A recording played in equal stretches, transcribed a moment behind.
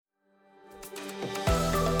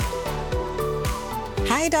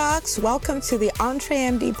Hi, docs. Welcome to the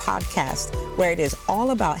EntreMD podcast, where it is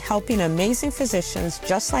all about helping amazing physicians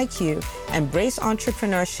just like you embrace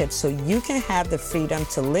entrepreneurship so you can have the freedom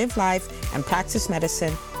to live life and practice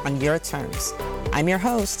medicine on your terms. I'm your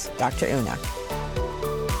host, Dr. Una.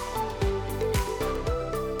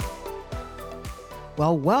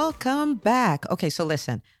 Well, welcome back. Okay, so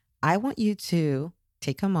listen, I want you to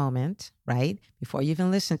take a moment, right, before you even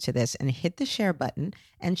listen to this and hit the share button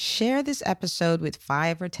and share this episode with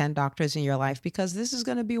 5 or 10 doctors in your life, because this is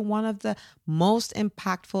going to be one of the most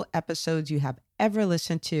impactful episodes you have ever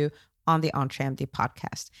listened to on the EntreMD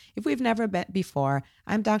podcast. If we've never met before,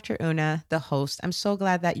 I'm Dr. Una, the host. I'm so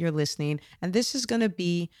glad that you're listening, and this is going to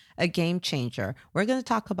be a game changer. We're going to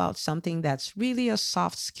talk about something that's really a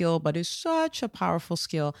soft skill, but is such a powerful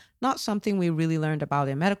skill, not something we really learned about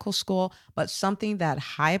in medical school, but something that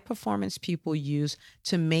high performance people use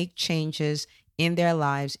to make changes in their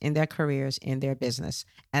lives, in their careers, in their business,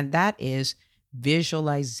 and that is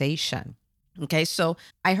visualization. Okay, so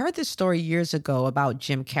I heard this story years ago about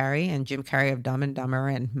Jim Carrey of Dumb and Dumber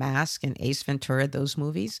and Mask and Ace Ventura, those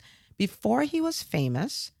movies. Before he was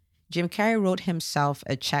famous, Jim Carrey wrote himself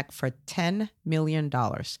a check for $10 million.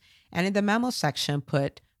 And in the memo section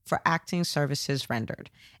put for acting services rendered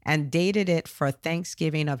and dated it for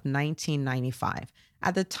Thanksgiving of 1995.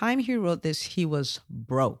 At the time he wrote this, he was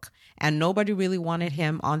broke and nobody really wanted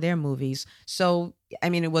him on their movies. So,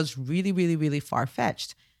 it was really, really, really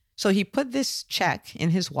far-fetched. So he put this check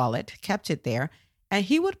in his wallet, kept it there, and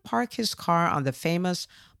he would park his car on the famous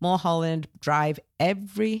Mulholland Drive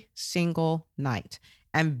every single night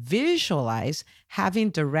and visualize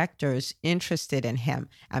having directors interested in him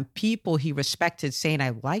and people he respected saying,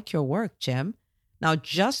 "I like your work, Jim." Now,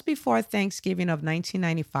 just before Thanksgiving of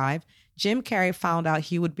 1995, Jim Carrey found out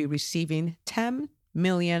he would be receiving $10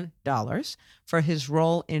 million for his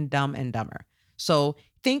role in Dumb and Dumber. So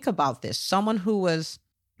think about this. Someone who was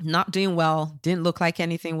not doing well, didn't look like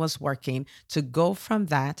anything was working, to go from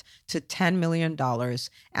that to $10 million.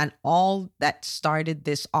 And all that started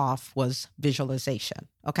this off was visualization.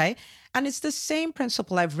 Okay. And it's the same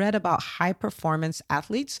principle I've read about high performance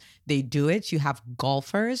athletes. They do it. You have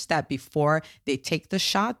golfers that before they take the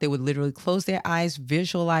shot, they would literally close their eyes,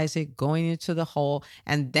 visualize it going into the hole,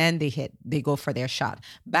 and then they go for their shot.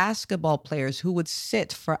 Basketball players who would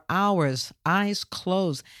sit for hours, eyes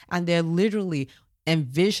closed, and they're literally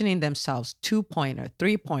envisioning themselves 2-pointer,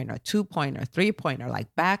 3-pointer, 2-pointer, 3-pointer,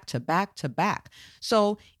 like back to back to back.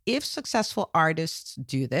 So if successful artists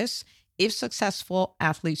do this, if successful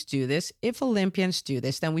athletes do this, if Olympians do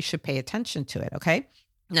this, then we should pay attention to it, okay?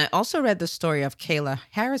 Now, I also read the story of Kayla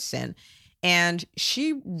Harrison, and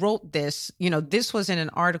she wrote this, this was in an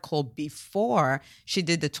article before she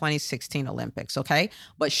did the 2016 Olympics, okay?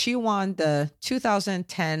 But she won the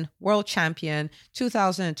 2010 World Champion,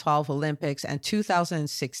 2012 Olympics, and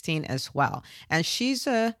 2016 as well. And she's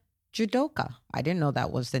a judoka. I didn't know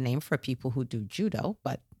that was the name for people who do judo,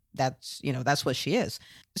 but that's what she is.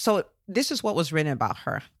 So this is what was written about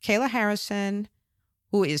her. Kayla Harrison,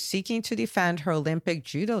 who is seeking to defend her Olympic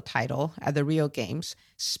judo title at the Rio Games,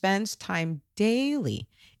 spends time daily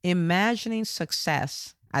imagining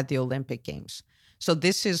success at the Olympic Games. So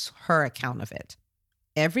this is her account of it.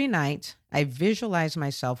 Every night, I visualize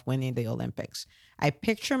myself winning the Olympics. I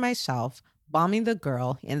picture myself bombing the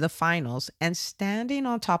girl in the finals and standing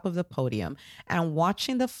on top of the podium and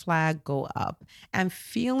watching the flag go up and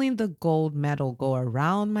feeling the gold medal go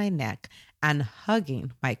around my neck and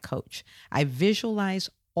hugging my coach. I visualize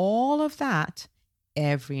all of that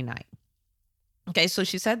every night. Okay, so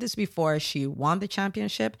she said this before she won the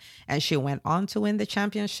championship and she went on to win the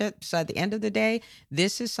championship. So at the end of the day,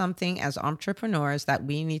 this is something as entrepreneurs that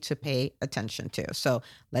we need to pay attention to. So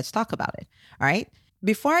let's talk about it. All right.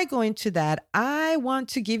 Before I go into that, I want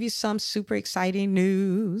to give you some super exciting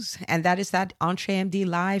news. And that is that EntreMD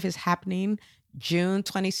Live is happening June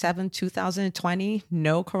 27, 2020.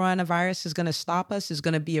 No coronavirus is going to stop us. It's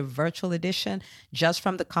going to be a virtual edition just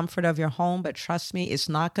from the comfort of your home. But trust me, it's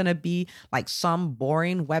not going to be like some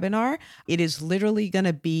boring webinar. It is literally going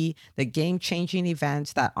to be the game-changing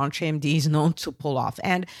event that EntreMD is known to pull off.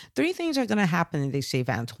 And 3 things are going to happen in this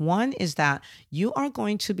event. One is that you are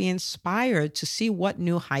going to be inspired to see what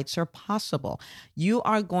new heights are possible. You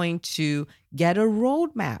are going to get a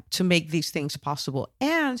roadmap to make these things possible.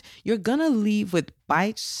 And you're going to leave with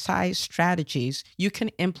bite-sized strategies you can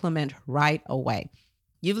implement right away.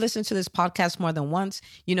 You've listened to this podcast more than once.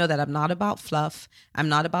 You know that I'm not about fluff. I'm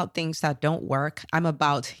not about things that don't work. I'm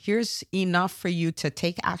about here's enough for you to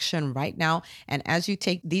take action right now. And as you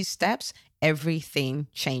take these steps, everything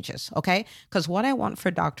changes, okay? Because what I want for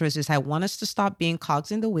doctors is I want us to stop being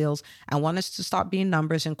cogs in the wheels. I want us to stop being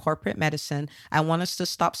numbers in corporate medicine. I want us to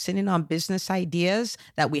stop sitting on business ideas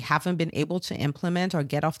that we haven't been able to implement or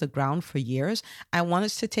get off the ground for years. I want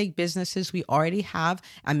us to take businesses we already have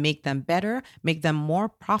and make them better, make them more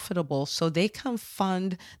profitable so they can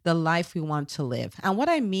fund the life we want to live. And what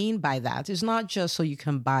I mean by that is not just so you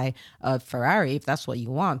can buy a Ferrari. If that's what you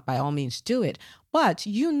want, by all means do it. But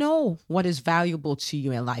you know what is valuable to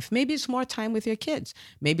you in life. Maybe it's more time with your kids.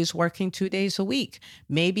 Maybe it's working 2 days a week.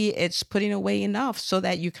 Maybe it's putting away enough so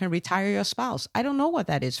that you can retire your spouse. I don't know what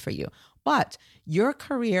that is for you. But your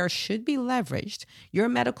career should be leveraged. Your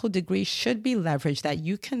medical degree should be leveraged that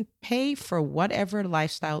you can pay for whatever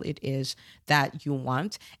lifestyle it is that you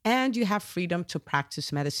want. And you have freedom to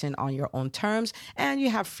practice medicine on your own terms. And you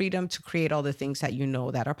have freedom to create all the things that you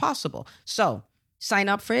know that are possible. So sign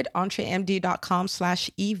up for it,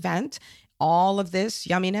 entremd.com/event. All of this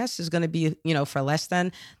yumminess is going to be, for less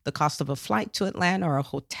than the cost of a flight to Atlanta or a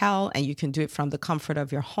hotel. And you can do it from the comfort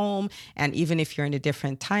of your home. And even if you're in a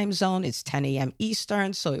different time zone, it's 10 a.m.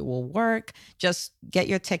 Eastern, so it will work. Just get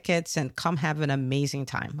your tickets and come have an amazing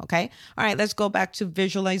time, okay? All right, let's go back to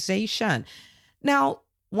visualization. Now,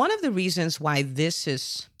 one of the reasons why this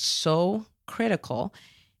is so critical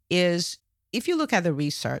is if you look at the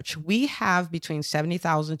research, we have between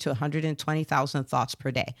 70,000 to 120,000 thoughts per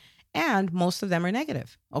day. And most of them are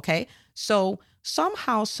negative, okay? So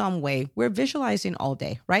somehow, some way, we're visualizing all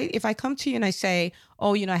day, right? If I come to you and I say,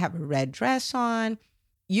 oh, I have a red dress on,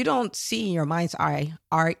 you don't see in your mind's eye,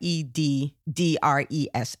 REDDRESS.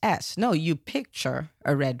 No, you picture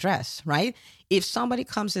a red dress, right? If somebody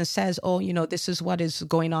comes and says, oh, this is what is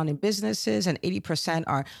going on in businesses and 80%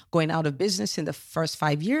 are going out of business in the first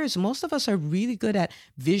 5 years, most of us are really good at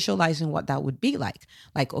visualizing what that would be like.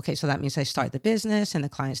 Like, okay, so that means I start the business and the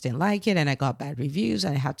clients didn't like it and I got bad reviews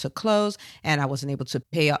and I had to close and I wasn't able to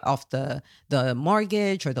pay off the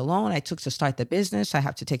mortgage or the loan I took to start the business. So I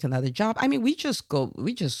have to take another job. I mean, we go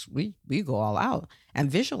all out and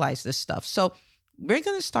visualize this stuff. So we're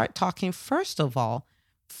going to start talking, first of all,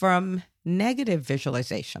 from negative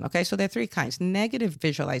visualization. Okay. So there are 3 kinds: negative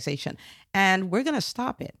visualization, and we're going to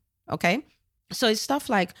stop it. Okay. So it's stuff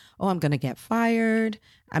like, oh, I'm going to get fired.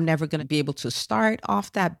 I'm never going to be able to start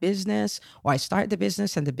off that business, or I start the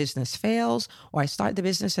business and the business fails, or I start the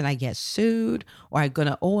business and I get sued, or I'm going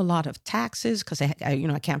to owe a lot of taxes because I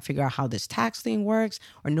can't figure out how this tax thing works,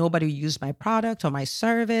 or nobody used my product or my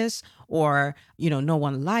service, or, no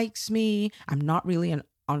one likes me. I'm not really an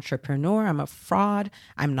entrepreneur. I'm a fraud.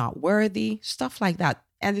 I'm not worthy, stuff like that.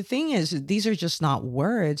 And the thing is, these are just not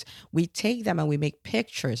words. We take them and we make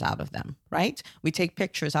pictures out of them, right? We take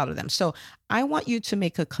pictures out of them. So I want you to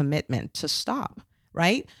make a commitment to stop,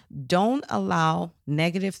 right? Don't allow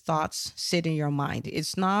negative thoughts sit in your mind.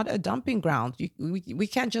 It's not a dumping ground. We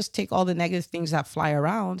can't just take all the negative things that fly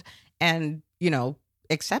around and,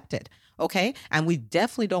 accept it. Okay. And we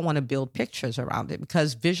definitely don't want to build pictures around it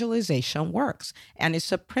because visualization works. And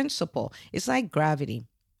it's a principle. It's like gravity.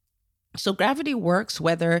 So gravity works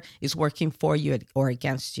whether it's working for you or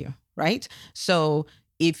against you, right? So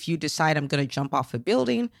if you decide I'm going to jump off a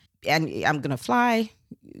building and I'm going to fly,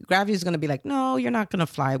 gravity is going to be like, no, you're not going to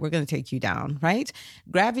fly. We're going to take you down, right?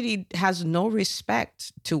 Gravity has no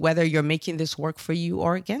respect to whether you're making this work for you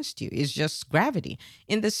or against you. It's just gravity.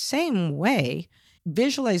 In the same way,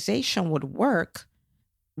 visualization would work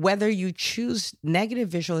whether you choose negative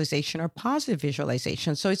visualization or positive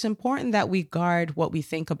visualization. So it's important that we guard what we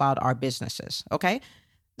think about our businesses, okay?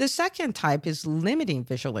 The second type is limiting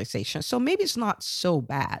visualization. So maybe it's not so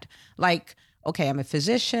bad. Like, okay, I'm a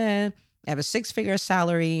physician, I have a 6-figure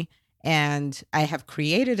salary, and I have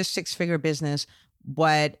created a 6-figure business,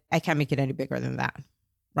 but I can't make it any bigger than that,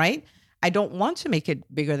 right? I don't want to make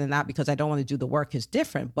it bigger than that because I don't want to do the work is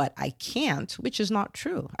different, but I can't, which is not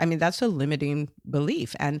true. I mean, that's a limiting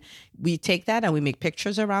belief. And we take that and we make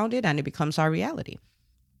pictures around it and it becomes our reality.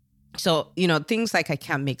 So, things like I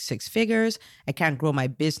can't make 6 figures. I can't grow my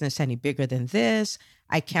business any bigger than this.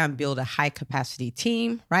 I can't build a high capacity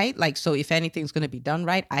team, right? Like, so if anything's going to be done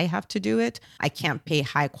right, I have to do it. I can't pay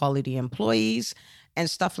high quality employees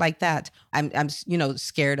and stuff like that. I'm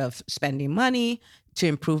scared of spending money to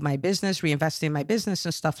improve my business, reinvest in my business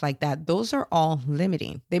and stuff like that. Those are all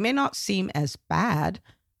limiting. They may not seem as bad,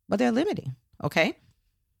 but they're limiting. Okay.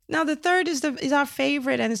 Now, the third is our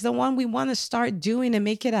favorite, and it's the one we want to start doing and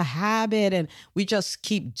make it a habit. And we just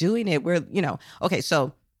keep doing it. Okay.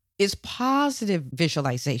 So it's positive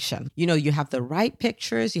visualization. You have the right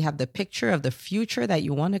pictures. You have the picture of the future that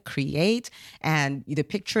you want to create, and the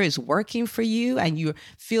picture is working for you, and you're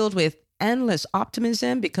filled with endless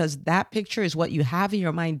optimism because that picture is what you have in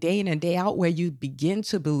your mind day in and day out, where you begin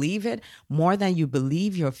to believe it more than you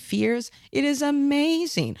believe your fears. It is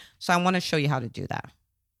amazing. So I want to show you how to do that.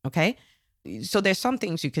 Okay. So there are 3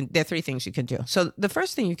 things you can do. So the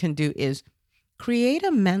first thing you can do is create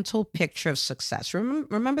a mental picture of success.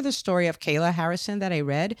 Remember the story of Kayla Harrison that I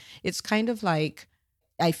read? It's kind of like,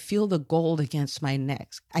 I feel the gold against my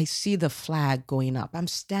neck. I see the flag going up. I'm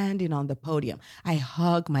standing on the podium. I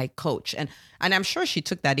hug my coach. And I'm sure she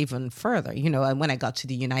took that even further. And when I got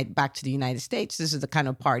back to the United States, this is the kind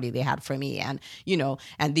of party they had for me. And,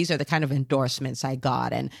 and these are the kind of endorsements I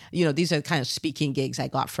got. And, these are the kind of speaking gigs I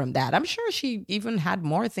got from that. I'm sure she even had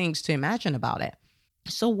more things to imagine about it.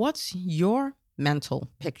 So what's your mental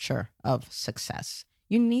picture of success?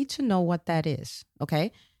 You need to know what that is.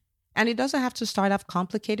 Okay. And it doesn't have to start off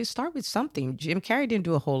complicated. Start with something. Jim Carrey didn't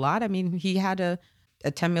do a whole lot. I mean, he had a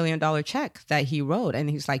 $10 million check that he wrote. And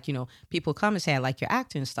he's like, people come and say, I like your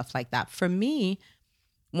acting and stuff like that. For me,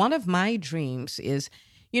 one of my dreams is,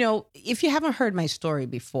 if you haven't heard my story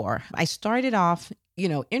before, I started off,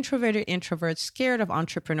 introverted introvert, scared of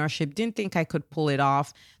entrepreneurship, didn't think I could pull it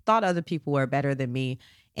off, thought other people were better than me,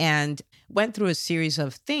 and went through a series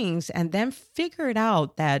of things and then figured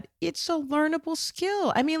out that it's a learnable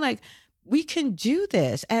skill. I mean, we can do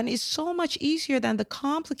this, and it's so much easier than the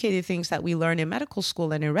complicated things that we learn in medical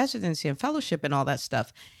school and in residency and fellowship and all that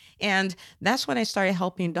stuff. And that's when I started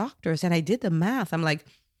helping doctors, and I did the math. I'm like,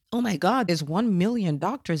 oh my God, there's 1 million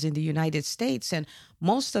doctors in the United States, and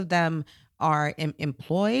most of them are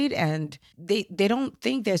employed, and they don't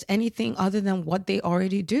think there's anything other than what they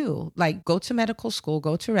already do. Like, go to medical school,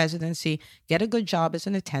 go to residency, get a good job as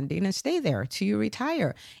an attending, and stay there till you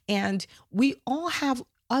retire. And we all have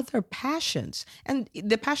other passions, and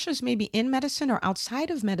the passions may be in medicine or outside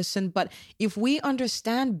of medicine. But if we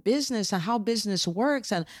understand business and how business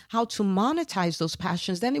works and how to monetize those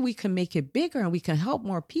passions, then we can make it bigger and we can help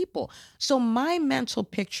more people. So my mental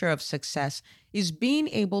picture of success is being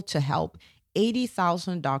able to help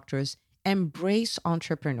 80,000 doctors embrace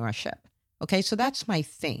entrepreneurship. Okay, so that's my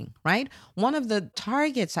thing, right? One of the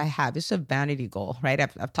targets I have is a vanity goal, right?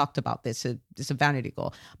 I've talked about this. It's a vanity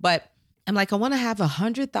goal, but I'm like, I want to have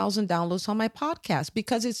 100,000 downloads on my podcast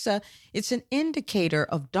because it's an indicator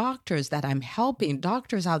of doctors that I'm helping,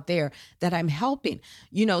 doctors out there that I'm helping,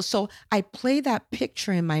 so I play that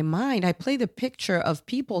picture in my mind. I play the picture of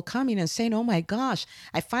people coming and saying, oh my gosh,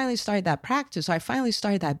 I finally started that practice, or I finally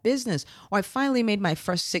started that business, or I finally made my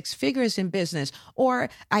first 6 figures in business, or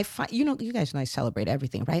you guys know I celebrate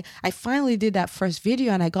everything, right? I finally did that first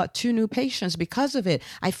video and I got 2 new patients because of it.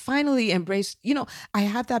 I finally embraced, I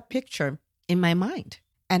have that picture in my mind,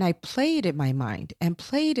 and I play it in my mind and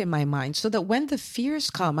play it in my mind so that when the fears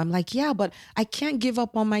come, I'm like, yeah, but I can't give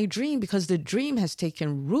up on my dream because the dream has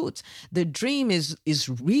taken root. The dream is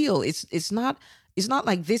real. It's not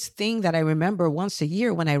like this thing that I remember once a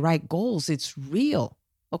year when I write goals. It's real.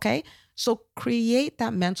 Okay. So create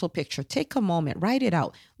that mental picture. Take a moment, write it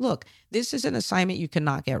out. Look, this is an assignment you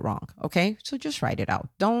cannot get wrong. Okay. So just write it out.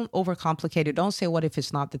 Don't overcomplicate it. Don't say, what if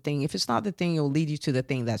it's not the thing? If it's not the thing, it'll lead you to the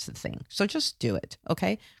thing that's the thing. So just do it.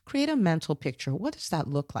 Okay. Create a mental picture. What does that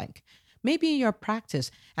look like? Maybe in your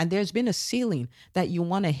practice, and there's been a ceiling that you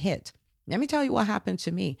want to hit. Let me tell you what happened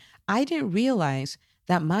to me. I didn't realize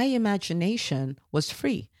that my imagination was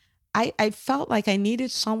free. I felt like I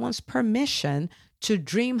needed someone's permission to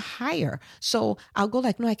dream higher. So I'll go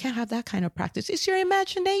like, no, I can't have that kind of practice. It's your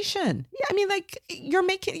imagination. Yeah, I mean, like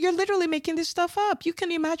you're literally making this stuff up. You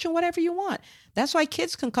can imagine whatever you want. That's why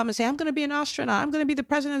kids can come and say, I'm going to be an astronaut. I'm going to be the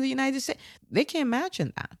president of the United States. They can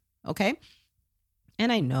imagine that. Okay.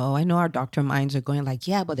 And I know our doctor minds are going like,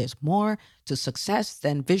 yeah, but there's more to success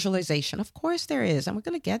than visualization. Of course there is. And we're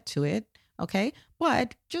going to get to it. Okay.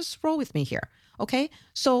 But just roll with me here. Okay.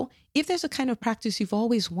 So if there's a kind of practice you've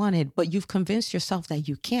always wanted, but you've convinced yourself that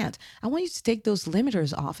you can't, I want you to take those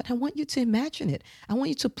limiters off, and I want you to imagine it. I want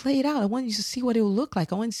you to play it out. I want you to see what it will look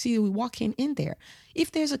like. I want to see you walking in there.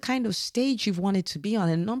 If there's a kind of stage you've wanted to be on,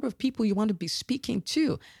 and a number of people you want to be speaking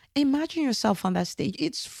to, imagine yourself on that stage.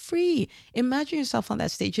 It's free. Imagine yourself on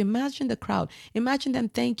that stage. Imagine the crowd. Imagine them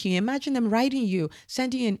thanking you. Imagine them writing you,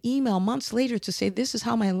 sending you an email months later to say, this is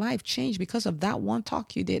how my life changed because of that one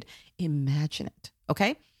talk you did. Imagine it.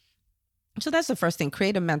 Okay. So that's the first thing,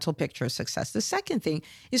 create a mental picture of success. The second thing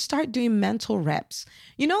is start doing mental reps.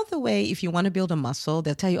 You know the way if you want to build a muscle,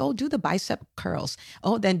 they'll tell you, oh, do the bicep curls.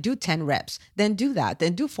 Oh, then do 10 reps. Then do that.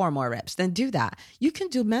 Then do 4 more reps. Then do that. You can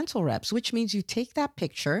do mental reps, which means you take that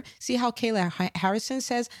picture. See how Kayla Harrison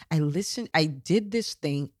says, I did this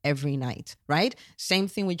thing every night, right? Same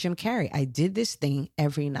thing with Jim Carrey. I did this thing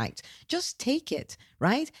every night. Just take it,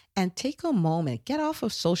 right? And take a moment, get off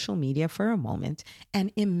of social media for a moment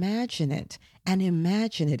and imagine it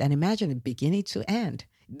beginning to end.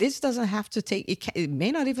 This doesn't have to take, it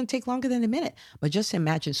may not even take longer than a minute, but just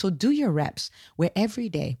imagine. So do your reps where every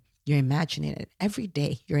day you're imagining it. Every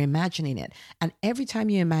day you're imagining it. And every time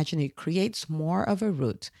you imagine it, creates more of a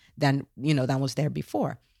root than was there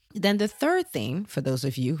before. Then the third thing, for those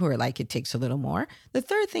of you who are like, it takes a little more, the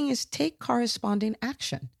third thing is take corresponding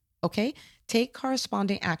action. Okay? Take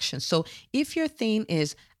corresponding action. So if your theme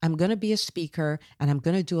is, I'm going to be a speaker and I'm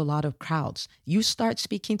going to do a lot of crowds, you start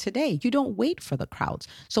speaking today. You don't wait for the crowds.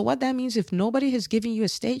 So what that means, if nobody has given you a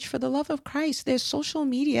stage, for the love of Christ, there's social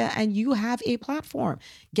media and you have a platform.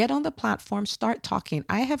 Get on the platform, start talking.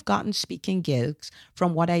 I have gotten speaking gigs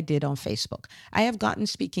from what I did on Facebook. I have gotten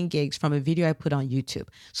speaking gigs from a video I put on YouTube.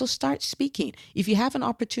 So start speaking. If you have an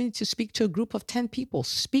opportunity to speak to a group of 10 people,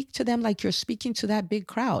 speak to them like you're speaking to that big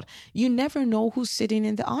crowd. You never know who's sitting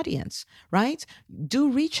in the audience, right? Do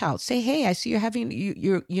reach out. Say, hey, I see you're having,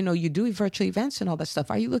 you do virtual events and all that stuff.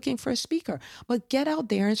 Are you looking for a speaker? But get out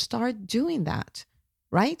there and start doing that,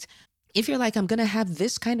 right? If you're like, I'm going to have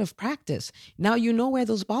this kind of practice, now you know where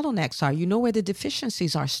those bottlenecks are. You know where the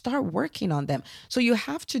deficiencies are. Start working on them. So you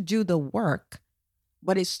have to do the work,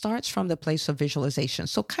 but it starts from the place of visualization.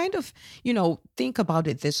 So kind of, think about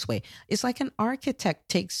it this way. It's like an architect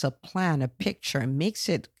takes a plan, a picture, and makes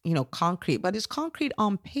it, concrete, but it's concrete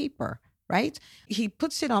on paper, right? He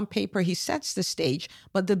puts it on paper, he sets the stage,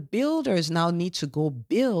 but the builders now need to go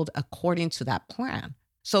build according to that plan.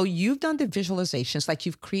 So you've done the visualizations, like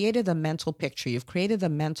you've created a mental picture, you've created a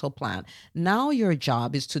mental plan. Now your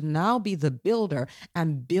job is to now be the builder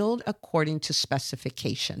and build according to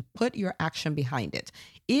specification. Put your action behind it.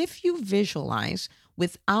 If you visualize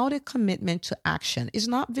without a commitment to action, it's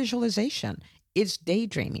not visualization, it's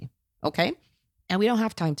daydreaming, okay? And we don't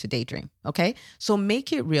have time to daydream, okay? So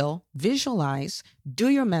make it real, visualize, do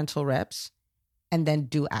your mental reps, and then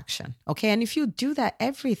do action, okay? And if you do that,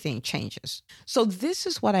 everything changes. So this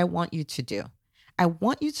is what I want you to do. I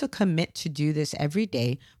want you to commit to do this every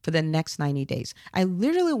day for the next 90 days. I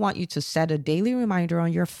literally want you to set a daily reminder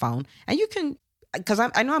on your phone, and you can, because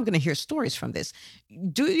I know I'm going to hear stories from this.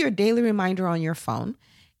 Do your daily reminder on your phone.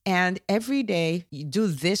 And every day you do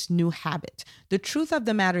this new habit. The truth of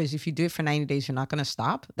the matter is, if you do it for 90 days, you're not going to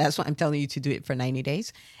stop. That's why I'm telling you to do it for 90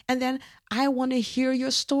 days. And then I want to hear your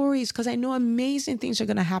stories, because I know amazing things are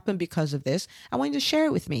going to happen because of this. I want you to share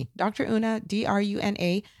it with me. Dr. Una,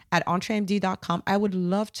 Druna, at EntreMD.com. I would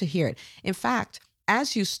love to hear it. In fact,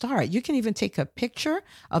 as you start, you can even take a picture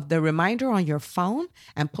of the reminder on your phone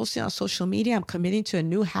and post it on social media. I'm committing to a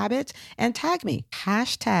new habit, and tag me,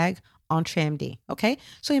 #EntreMD. Okay.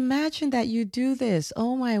 So imagine that you do this.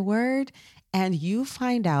 Oh my word. And you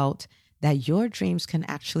find out that your dreams can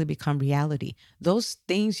actually become reality. Those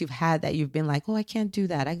things you've had that you've been like, oh, I can't do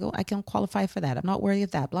that. I can't qualify for that. I'm not worthy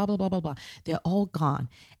of that. Blah, blah, blah, blah, blah. They're all gone.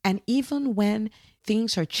 And even when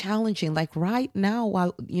things are challenging, like right now,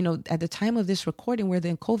 while, at the time of this recording, we're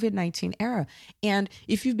in COVID-19 era. And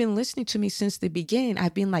if you've been listening to me since the beginning,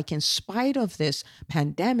 I've been like, in spite of this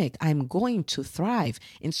pandemic, I'm going to thrive.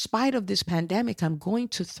 In spite of this pandemic, I'm going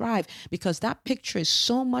to thrive, because that picture is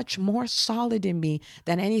so much more solid in me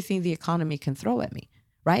than anything the economy can throw at me.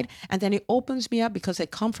 Right? And then it opens me up, because I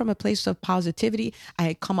come from a place of positivity.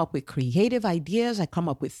 I come up with creative ideas. I come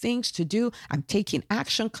up with things to do. I'm taking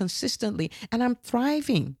action consistently, and I'm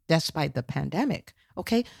thriving despite the pandemic.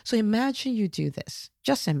 Okay. So imagine you do this.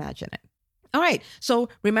 Just imagine it. All right. So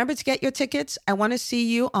remember to get your tickets. I want to see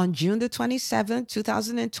you on June the 27th,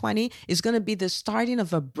 2020. It's going to be the starting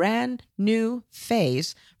of a brand new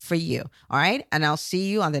phase for you. All right. And I'll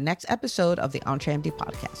see you on the next episode of the EntreMD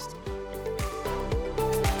podcast.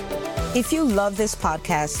 If you love this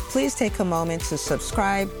podcast, please take a moment to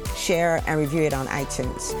subscribe, share, and review it on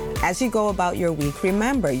iTunes. As you go about your week,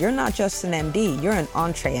 remember, you're not just an MD, you're an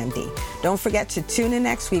EntreMD. Don't forget to tune in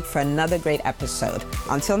next week for another great episode.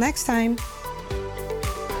 Until next time.